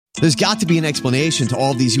There's got to be an explanation to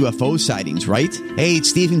all of these UFO sightings, right? Hey,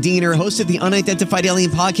 it's Stephen Diener, host of the Unidentified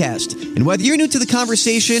Alien Podcast. And whether you're new to the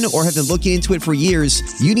conversation or have been looking into it for years,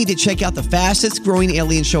 you need to check out the fastest growing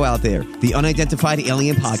alien show out there, the Unidentified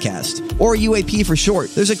Alien Podcast, or UAP for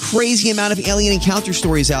short. There's a crazy amount of alien encounter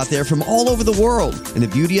stories out there from all over the world. And the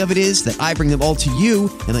beauty of it is that I bring them all to you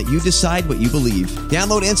and let you decide what you believe.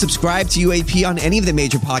 Download and subscribe to UAP on any of the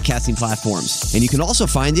major podcasting platforms. And you can also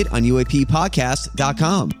find it on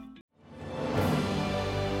UAPpodcast.com.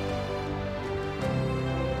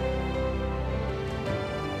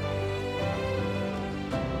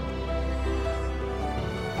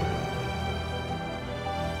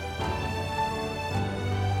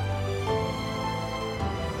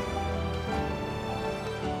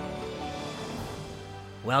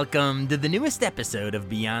 Welcome to the newest episode of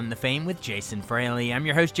Beyond the Fame with Jason Fraley. I'm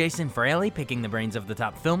your host, Jason Fraley, picking the brains of the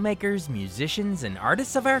top filmmakers, musicians, and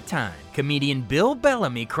artists of our time. Comedian Bill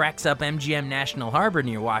Bellamy cracks up MGM National Harbor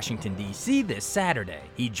near Washington, D.C. this Saturday.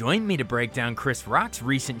 He joined me to break down Chris Rock's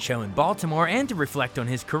recent show in Baltimore and to reflect on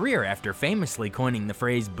his career after famously coining the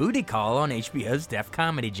phrase booty call on HBO's Def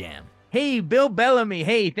Comedy Jam. Hey, Bill Bellamy.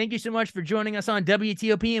 Hey, thank you so much for joining us on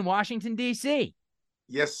WTOP in Washington, D.C.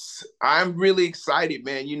 Yes, I'm really excited,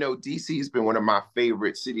 man. You know, DC has been one of my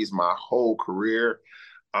favorite cities my whole career.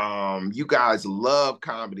 You guys love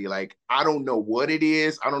comedy. Like, I don't know what it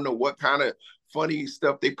is. I don't know what kind of funny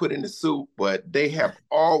stuff they put in the soup, but they have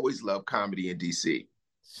always loved comedy in DC.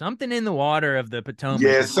 Something in the water of the Potomac.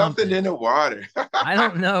 Yeah, something in the water. I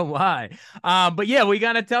don't know why. But yeah, we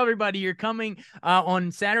got to tell everybody you're coming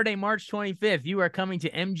on Saturday, March 25th. You are coming to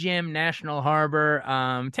MGM National Harbor,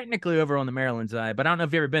 technically over on the Maryland side, but I don't know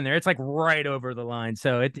if you've ever been there. It's like right over the line.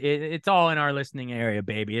 So it's all in our listening area,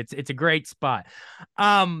 baby. It's a great spot.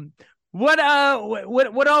 What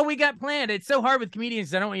all we got planned? It's so hard with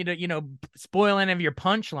comedians. I don't want you to, spoil any of your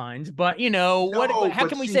punchlines, but how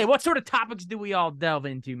can we say, what sort of topics do we all delve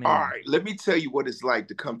into, man? All right, let me tell you what it's like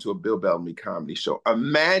to come to a Bill Bellamy comedy show.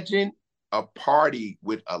 Imagine a party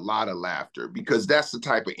with a lot of laughter, because that's the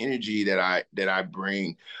type of energy that I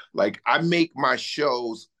bring. Like, I make my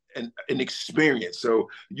shows an experience. So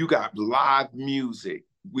you got live music.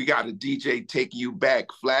 We got a DJ taking you back,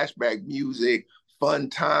 flashback music, fun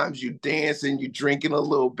times, you dancing, you drinking a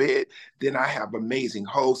little bit. Then I have amazing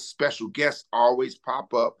hosts, special guests always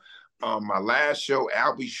pop up. My last show,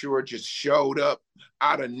 Albie Shore just showed up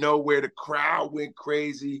out of nowhere. The crowd went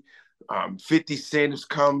crazy. 50 Cent has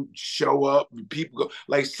show up. People go,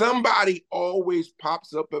 like, somebody always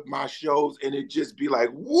pops up at my shows and it just be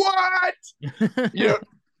like, what?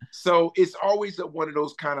 So it's always one of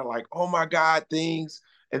those kind of like, oh my God things.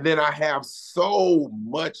 And then I have so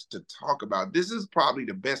much to talk about. This is probably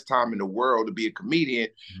the best time in the world to be a comedian,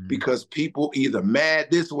 because people either mad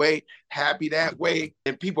this way, happy that way,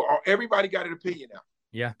 and everybody got an opinion now.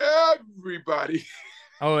 Yeah. Everybody.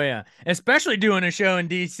 Oh yeah. Especially doing a show in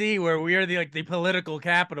DC where we are the political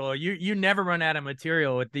capital. You never run out of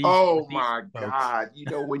material with these. Oh these my folks. God.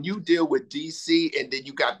 When you deal with DC and then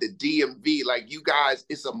you got the DMV, like, you guys,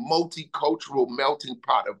 it's a multicultural melting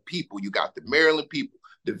pot of people. You got the Maryland people,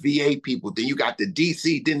 the VA people, then you got the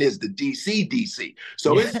DC, then there's the DC.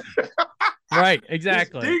 So it's right,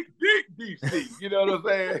 exactly. It's deep DC. You know what I'm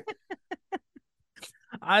saying?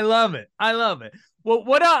 I love it. Well,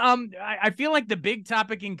 I feel like the big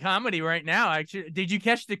topic in comedy right now, actually, did you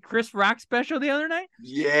catch the Chris Rock special the other night?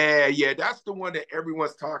 Yeah, that's the one that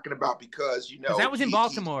everyone's talking about, because that was in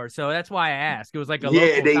Baltimore, so that's why I asked. It was like a local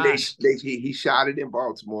he shot it in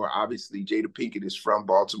Baltimore. Obviously, Jada Pinkett is from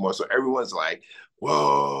Baltimore, so everyone's like,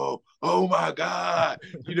 whoa, oh my God.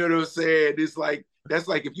 You know what I'm saying? It's like, that's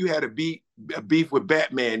like if you had a beef with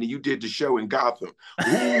Batman and you did the show in Gotham.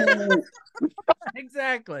 Ooh.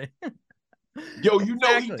 Exactly. Yo, he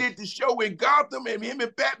did the show in Gotham and him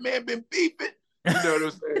and Batman been beefing. You know what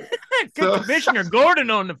I'm saying? Get Commissioner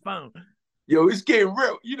Gordon on the phone. Yo, it's getting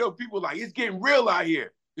real. People like, it's getting real out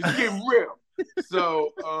here. It's getting real.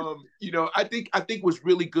 So, I think what's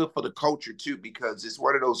really good for the culture too, because it's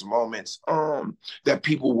one of those moments that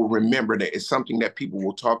people will remember, that it's something that people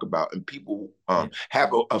will talk about and people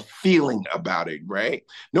have a feeling about it, right?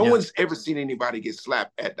 No one's ever seen anybody get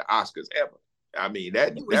slapped at the Oscars ever. I mean,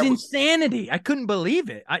 that was insanity. I couldn't believe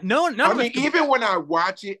it. Even when I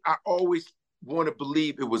watch it, I always want to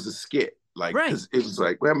believe it was a skit. Like, because it was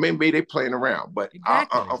like, well, maybe they playing around, but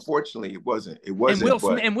unfortunately, it wasn't. It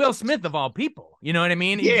wasn't. And Will Smith, of all people, you know what I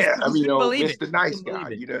mean? Yeah, Mr. Nice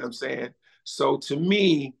Guy. You know what I'm saying? So to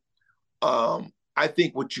me, I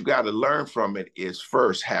think what you got to learn from it is,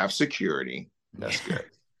 first, have security. That's good.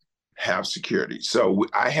 Have security. So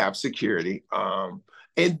I have security,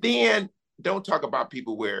 and then don't talk about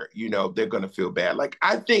people where, you know, they're going to feel bad. Like,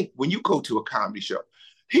 I think when you go to a comedy show,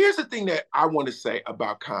 here's the thing that I want to say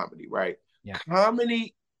about comedy, right? Yeah.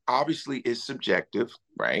 Comedy obviously is subjective,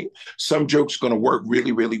 right? Some jokes going to work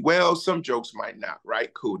really, really well. Some jokes might not,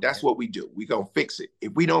 right? Cool. That's what we do. We going to fix it.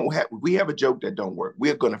 If we have a joke that don't work,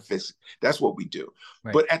 we're going to fix it. That's what we do.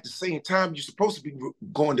 Right. But at the same time, you're supposed to be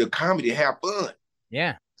going to comedy to have fun.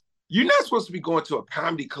 Yeah. You're not supposed to be going to a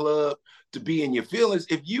comedy club to be in your feelings.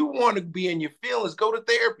 If you want to be in your feelings, go to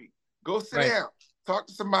therapy. Go sit down. Talk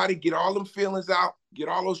to somebody, get all them feelings out, get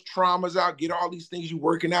all those traumas out, get all these things you're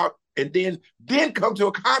working out, and then come to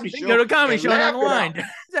a comedy show. Go to a comedy show and unwind.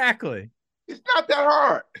 Exactly. It's not that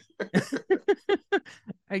hard.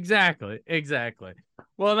 Exactly.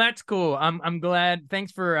 Well, that's cool. I'm glad.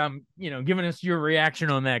 Thanks for giving us your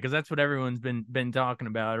reaction on that, because that's what everyone's been talking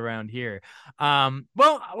about around here. Well,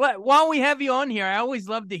 while we have you on here, I always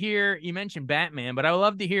love to hear, you mentioned Batman, but I would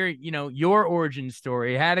love to hear, your origin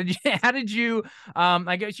story. How did you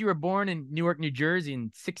I guess you were born in Newark, New Jersey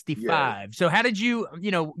in 65. Yeah. So how did you,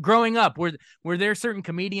 growing up, were there certain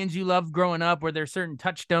comedians you loved growing up? Were there certain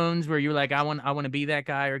touchstones where you were like, I want to be that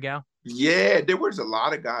guy or gal? Yeah, there was a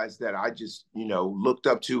lot of guys that I just, looked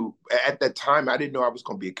up to. At that time, I didn't know I was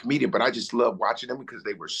going to be a comedian, but I just loved watching them because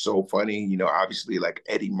they were so funny. Obviously, like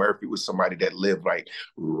Eddie Murphy was somebody that lived like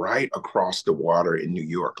right across the water in New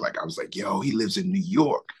York. Like, I was like, yo, he lives in New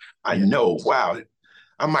York. I know. Wow.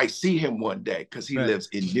 I might see him one day because he lives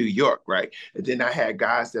in New York, right? And then I had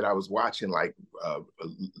guys that I was watching, like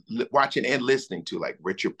watching and listening to, like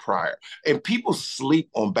Richard Pryor. And people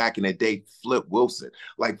sleep on, back in the day, Flip Wilson.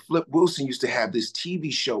 Like, Flip Wilson used to have this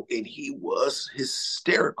TV show, and he was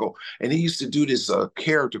hysterical. And he used to do this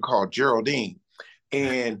character called Geraldine.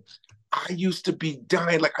 And I used to be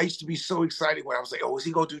dying. Like, I used to be so excited when I was like, oh, is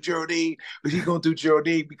he going to do Geraldine? Is he going to do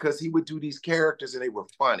Geraldine? Because he would do these characters and they were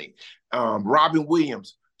funny. Robin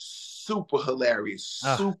Williams, super hilarious,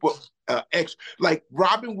 super extra. Like,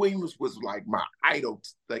 Robin Williams was like my idol,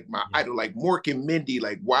 like Mork and Mindy.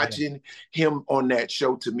 Like, watching him on that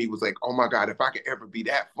show to me was like, oh my God, if I could ever be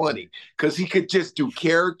that funny. Because he could just do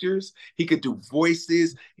characters, he could do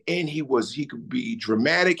voices, and he could be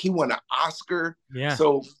dramatic. He won an Oscar. Yeah.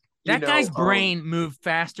 So that guy's brain moved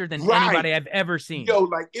faster than anybody I've ever seen. Yo,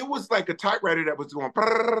 like, it was like a typewriter that was going.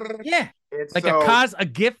 Yeah, like a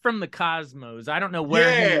gift from the cosmos. I don't know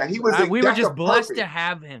where. Yeah, he was. We were just blessed to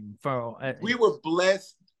have him. We were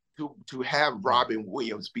blessed to have Robin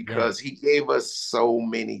Williams because he gave us so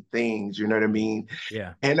many things. You know what I mean?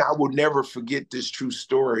 Yeah. And I will never forget this true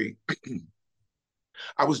story.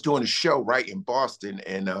 I was doing a show right in Boston,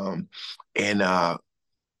 and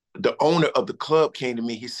the owner of the club came to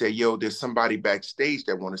me. He said, yo, there's somebody backstage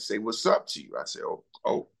that want to say what's up to you. I said,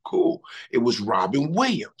 oh, cool. It was Robin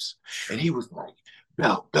Williams. And he was like,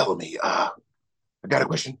 Bellamy, I got a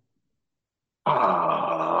question.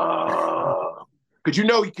 Because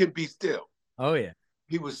he can be still. Oh, yeah.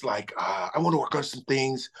 He was like, I want to work on some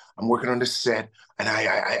things. I'm working on the set, and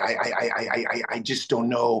I just don't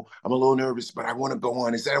know. I'm a little nervous, but I want to go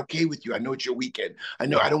on. Is that okay with you? I know it's your weekend. I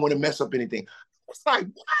know I don't want to mess up anything. It's like,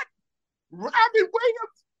 what? Robin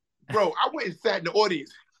Williams? Bro, I went and sat in the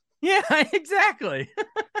audience. Yeah, exactly.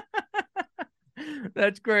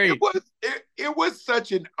 That's great. It was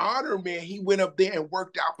such an honor, man. He went up there and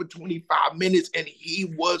worked out for 25 minutes, and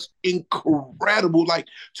he was incredible. Like,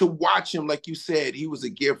 to watch him, like you said, he was a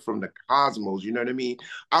gift from the cosmos. You know what I mean?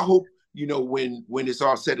 I hope, when it's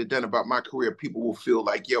all said and done about my career, people will feel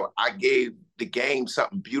like, yo, I gave the game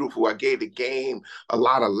something beautiful. I gave the game a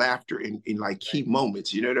lot of laughter in like key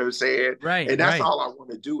moments. You know what I'm saying? Right. And that's all I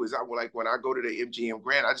want to do is when I go to the MGM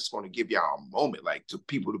Grand, I just want to give y'all a moment, like, to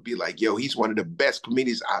people to be like, yo, he's one of the best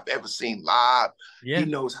comedians I've ever seen live. Yeah. He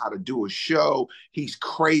knows how to do a show. He's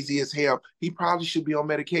crazy as hell. He probably should be on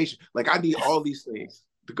medication. Like, I need all these things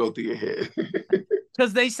to go through your head.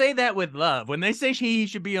 Because they say that with love. When they say he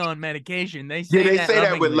should be on medication, they say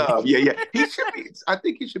that with love. Yeah. He should be. I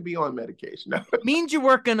think he should be on medication. It means you're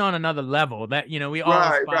working on another level that, we all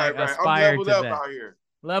aspire to that. Out here.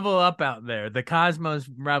 Level up out there. The Cosmos,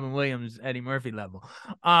 Robin Williams, Eddie Murphy level.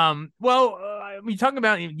 We talking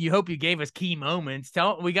about, you hope you gave us key moments.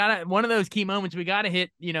 We got one of those key moments. We got to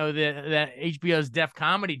hit, the HBO's Def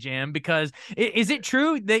Comedy Jam, because is it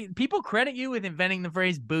true people credit you with inventing the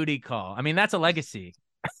phrase booty call? I mean, that's a legacy.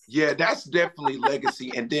 Yeah, that's definitely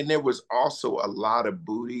legacy. And then there was also a lot of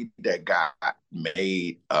booty that got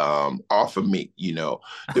made off of me.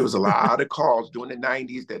 There was a lot of calls during the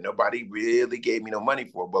 90s that nobody really gave me no money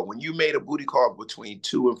for. But when you made a booty call between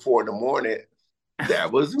 2 and 4 in the morning,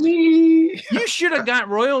 That was me. You should have got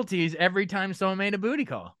royalties every time someone made a booty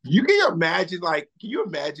call. Can you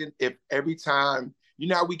imagine if every time, you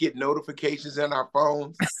know how we get notifications on our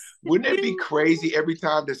phones? Wouldn't it be crazy every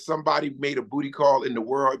time that somebody made a booty call in the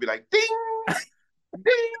world? It'd be like, ding,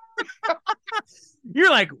 ding.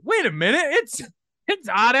 You're like, wait a minute, it's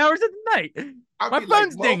odd hours of the night. My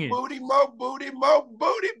phone's like, dinging. More booty,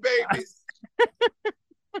 baby.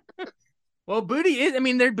 Well,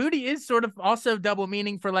 their booty is sort of also double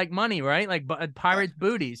meaning for like money, right? Like pirate's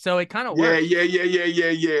booty. So it kind of works.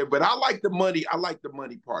 Yeah. But I like the money. I like the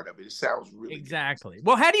money part of it. It sounds really exactly good.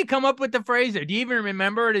 Well, how do you come up with the phrase? Do you even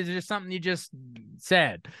remember it? Is it just something you just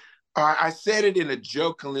said? I said it in a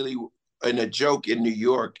joke in New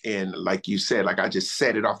York, and like you said, like I just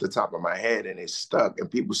said it off the top of my head, and it stuck.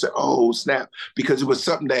 And people said, "Oh snap!" Because it was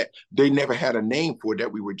something that they never had a name for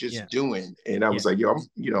that we were just doing. And I was like, "Yo,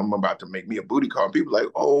 I'm about to make me a booty call." And people were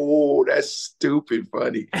like, "Oh, that's stupid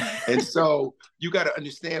funny." And so you got to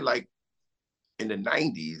understand, like in the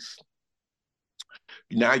 '90s,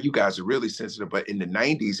 now you guys are really sensitive, but in the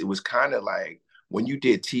 '90s, it was kind of like, when you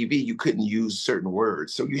did TV, you couldn't use certain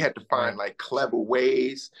words. So you had to find like clever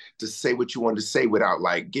ways to say what you wanted to say without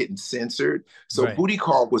like getting censored. So booty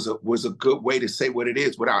call was a good way to say what it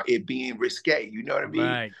is without it being risque. You know what I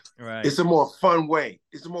mean? Right. It's a more fun way.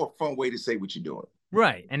 It's a more fun way to say what you're doing.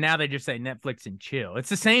 Right. And now they just say Netflix and chill. It's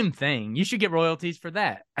the same thing. You should get royalties for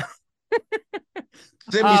that.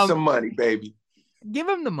 Send me some money, baby. Give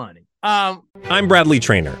him the money. I'm Bradley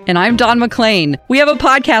Trainer. And I'm Don McClain. We have a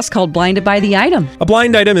podcast called Blinded by the Item. A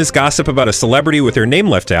blind item is gossip about a celebrity with their name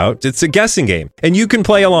left out. It's a guessing game, and you can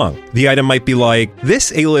play along. The item might be like,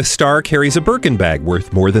 this A-list star carries a Birkin bag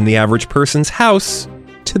worth more than the average person's house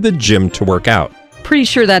to the gym to work out. Pretty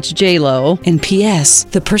sure that's J-Lo. And P.S.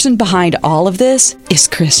 the person behind all of this is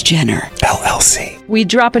Kris Jenner, LLC. We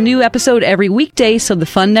drop a new episode every weekday so the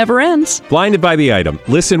fun never ends. Blinded by the Item.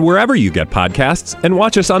 Listen wherever you get podcasts and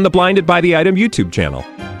watch us on the Blinded by the Item YouTube channel.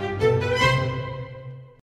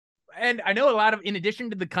 And I know in addition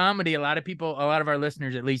to the comedy, a lot of our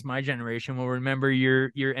listeners, at least my generation, will remember your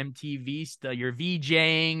MTV stuff, your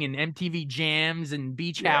VJing and MTV Jams and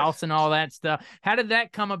Beach House and all that stuff. How did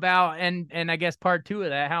that come about? And I guess part two of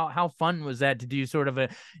that, how fun was that to do sort of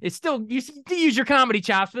it's still, you use your comedy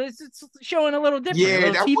chops, but it's showing a little different, a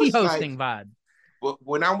little TV hosting vibe. Well,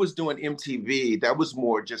 when I was doing MTV, that was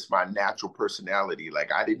more just my natural personality.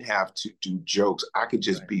 Like I didn't have to do jokes. I could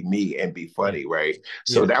just be me and be funny, right?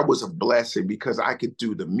 So that was a blessing because I could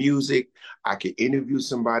do the music. I could interview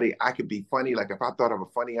somebody. I could be funny. Like if I thought of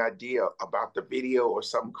a funny idea about the video or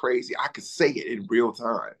something crazy, I could say it in real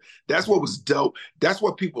time. That's what was dope. That's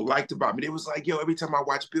what people liked about me. It was like, yo, every time I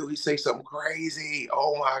watch Bill, he say something crazy.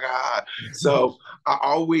 Oh my God. So I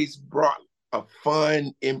always brought a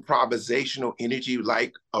fun improvisational energy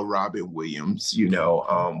like a Robin Williams,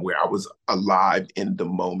 where I was alive in the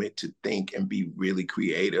moment to think and be really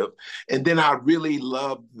creative. And then I really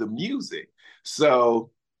loved the music.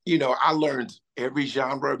 So, I learned every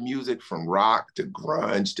genre of music from rock to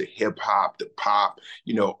grunge to hip hop to pop,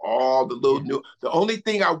 all the little new. The only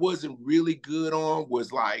thing I wasn't really good on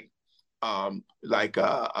was like a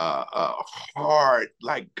hard,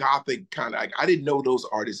 like gothic kind of. I didn't know those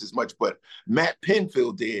artists as much, but Matt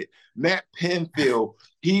Penfield did. Matt Penfield,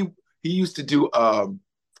 he used to do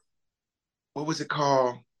what was it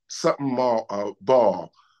called? Something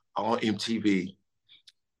ball on MTV.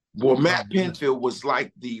 Well, Matt Penfield was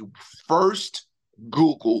like the first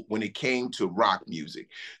Google when it came to rock music.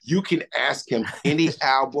 You can ask him any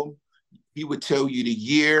album, he would tell you the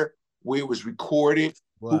year, where it was recorded.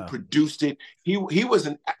 Wow. Who produced it. He was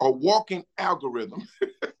a walking algorithm.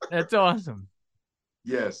 That's awesome.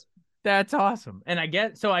 Yes. That's awesome. And I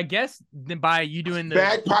guess by you doing the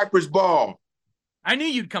Bagpiper's Ball. I knew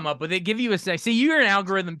you'd come up with it. Give you a sec. See, you're an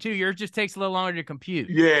algorithm too. Yours just takes a little longer to compute.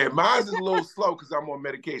 Yeah, mine's is a little slow because I'm on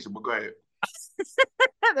medication, but go ahead.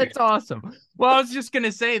 That's awesome. Well, I was just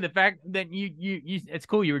gonna say the fact that you it's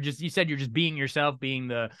cool. You said you're just being yourself, being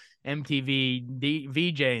the MTV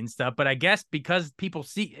VJ and stuff. But I guess because people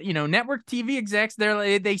see, network TV execs,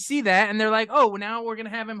 they see that and they're like, oh, well, now we're gonna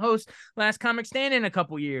have him host Last Comic Stand in a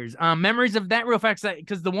couple years. Memories of that real fast,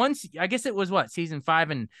 because the ones, I guess it was season 5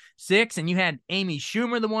 and 6, and you had Amy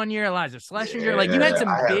Schumer the one year, Eliza Schlesinger, like you had some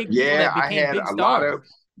big people that became big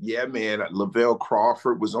stars. Yeah, man. Lavelle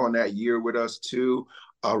Crawford was on that year with us too.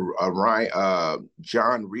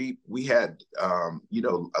 John Reap. We had,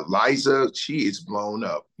 Eliza. She is blown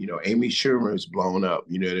up. Amy Schumer is blown up.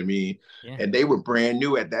 You know what I mean? Yeah. And they were brand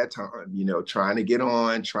new at that time. Trying to get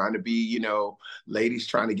on, trying to be, ladies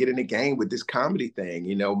trying to get in the game with this comedy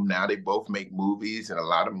thing. Now they both make movies and a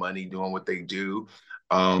lot of money doing what they do.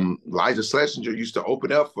 Liza Schlesinger used to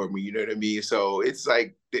open up for me. You know what I mean? So it's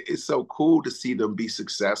like it's so cool to see them be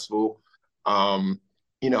successful.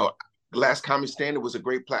 You know, Last Comic Standard was a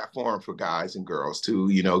great platform for guys and girls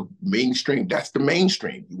too. Mainstream, that's the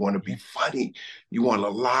mainstream. You want to be funny. You want a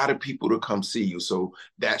lot of people to come see you. So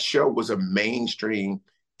that show was a mainstream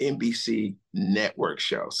NBC network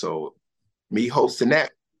show. So me hosting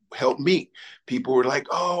that helped me. People were like,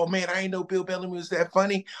 oh man, I didn't know Bill Bellamy was that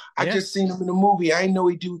funny. I just seen him in a movie. I didn't know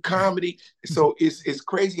he do comedy. So it's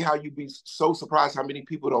crazy how you be so surprised how many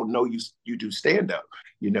people don't know you do stand-up,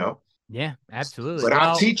 Yeah, absolutely. But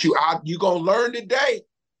I'll teach you. You're going to learn today.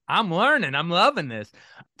 I'm learning. I'm loving this.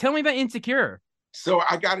 Tell me about Insecure. So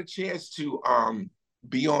I got a chance to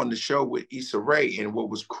be on the show with Issa Rae. And what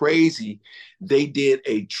was crazy, they did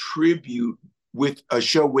a tribute with a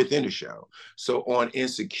show within a show. So on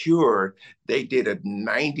Insecure, they did a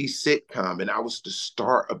 90s sitcom, and I was the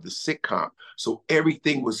star of the sitcom. So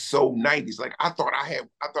everything was so 90s. Like I thought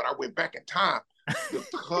I went back in time.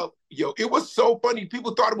 It was so funny.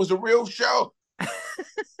 People thought it was a real show.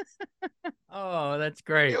 Oh, that's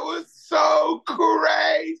great. It was so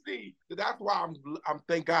crazy. That's why I'm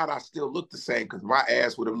thank God I still look the same, because my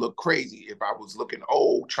ass would have looked crazy if I was looking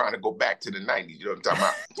old trying to go back to the 90s. You know what I'm talking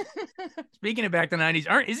about? Speaking of back to the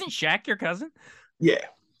 90s, isn't Shaq your cousin? Yeah.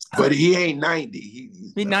 But he ain't 90.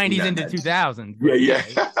 He's 90s into 2000. Yeah.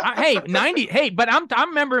 Hey, 90. Hey, but I'm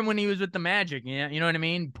remembering when he was with the Magic. Yeah, you know what I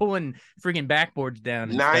mean? Pulling freaking backboards down.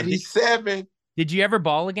 97. Did you ever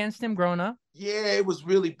ball against him growing up? Yeah, it was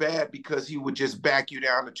really bad because he would just back you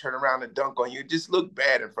down and turn around and dunk on you. It just looked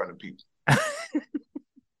bad in front of people.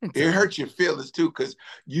 It hurt your feelings too, because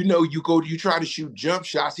you try to shoot jump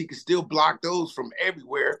shots, he can still block those from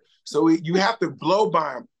everywhere. So you have to blow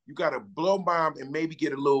by him. You got to blow by him and maybe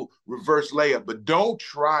get a little reverse layup, but don't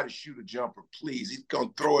try to shoot a jumper, please. He's gonna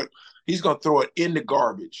throw it in the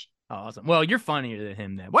garbage. Awesome. Well, you're funnier than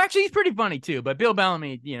him then. Well, actually, he's pretty funny too. But Bill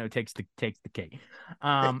Bellamy, takes the cake.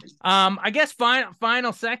 I guess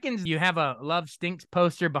final seconds. You have a Love Stinks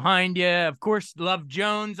poster behind you. Of course, Love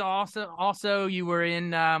Jones. Also, you were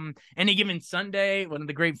in Any Given Sunday, one of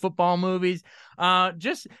the great football movies.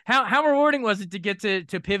 Just how rewarding was it to get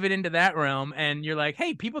to pivot into that realm? And you're like,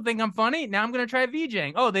 hey, people think I'm funny. Now I'm gonna try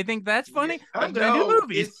VJing. Oh, they think that's funny. Yeah, I'm gonna do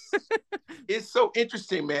movies. It's so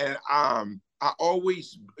interesting, man. I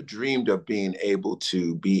always dreamed of being able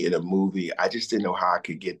to be in a movie. I just didn't know how I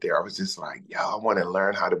could get there. I was just like, I want to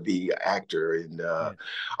learn how to be an actor. And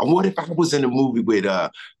what if I was in a movie with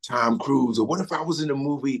Tom Cruise? Or what if I was in a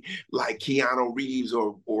movie like Keanu Reeves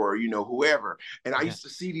or whoever? And I used to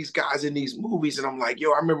see these guys in these movies, and I'm like,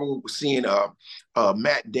 I remember seeing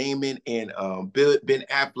Matt Damon and Ben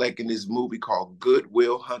Affleck in this movie called Good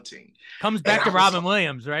Will Hunting. Comes back to Robin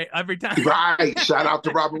Williams, right? Every time. Right. Shout out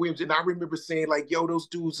to Robin Williams. And I remember saying like, those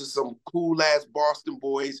dudes are some cool ass Boston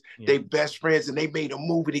boys. Yeah. They best friends and they made a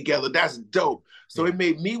movie together. That's dope. So it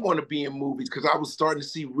made me want to be in movies because I was starting to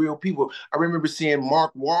see real people. I remember seeing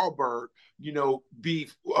Mark Wahlberg, be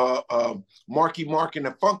Marky Mark and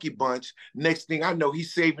the Funky Bunch. Next thing I know,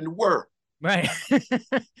 he's saving the world. Right.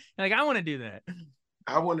 Like, I want to do that.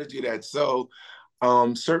 I want to do that. So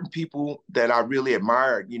certain people that I really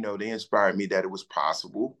admired, they inspired me that it was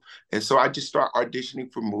possible. And so I just started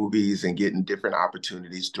auditioning for movies and getting different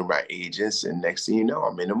opportunities through my agents. And next thing you know,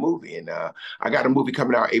 I'm in a movie. And I got a movie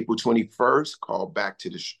coming out April 21st called Back to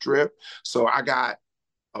the Strip. So I got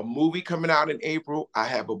a movie coming out in April. I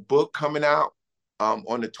have a book coming out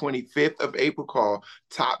on the 25th of April called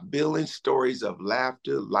Top Billing: Stories of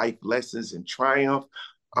Laughter, Life Lessons, and Triumph.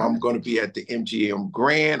 I'm going to be at the MGM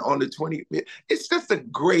Grand on the 25th. It's just a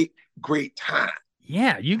great, great time.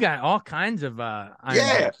 Yeah, you got all kinds of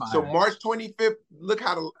So March 25th, look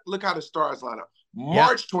how the stars line up.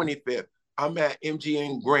 March 25th, I'm at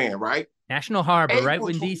MGM Grand, right? National Harbor, April right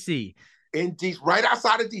in DC. In DC, right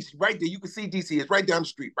outside of DC, right there. You can see DC. It's right down the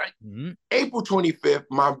street, right? Mm-hmm. April 25th,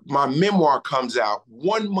 my memoir comes out.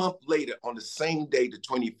 1 month later, on the same day, the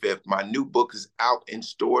 25th, my new book is out in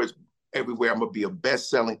stores everywhere. I'm gonna be a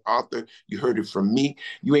best-selling author. You heard it from me.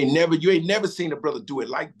 You ain't never seen a brother do it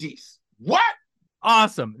like this. What?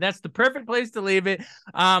 Awesome. That's the perfect place to leave it.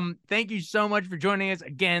 Thank you so much for joining us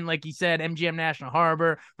again. Like you said, MGM National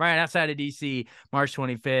Harbor, right outside of DC, March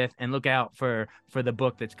 25th, and look out for the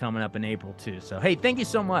book that's coming up in April too. So, hey, thank you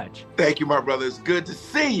so much. Thank you, my brother. It's good to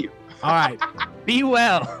see you. All right. Be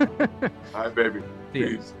well. All right, baby.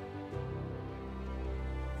 Peace.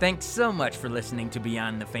 Thanks so much for listening to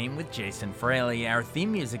Beyond the Fame with Jason Fraley. Our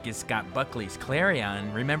theme music is Scott Buckley's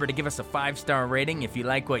Clarion. Remember to give us a 5-star rating if you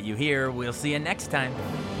like what you hear. We'll see you next time.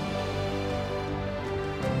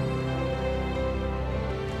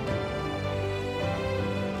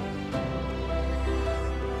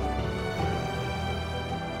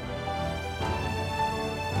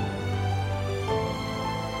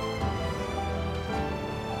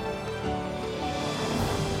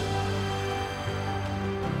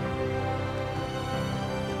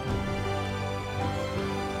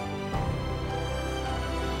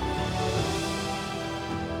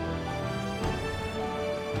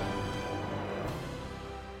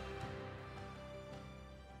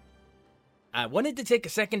 I wanted to take a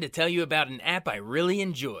second to tell you about an app I really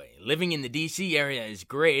enjoy. Living in the DC area is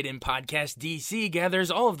great, and Podcast DC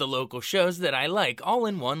gathers all of the local shows that I like all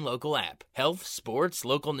in one local app. Health, sports,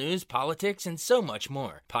 local news, politics, and so much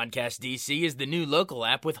more. Podcast DC is the new local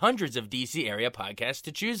app with hundreds of DC area podcasts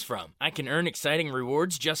to choose from. I can earn exciting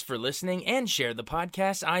rewards just for listening and share the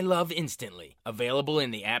podcasts I love instantly. Available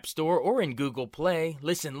in the App Store or in Google Play,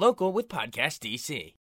 listen local with Podcast DC.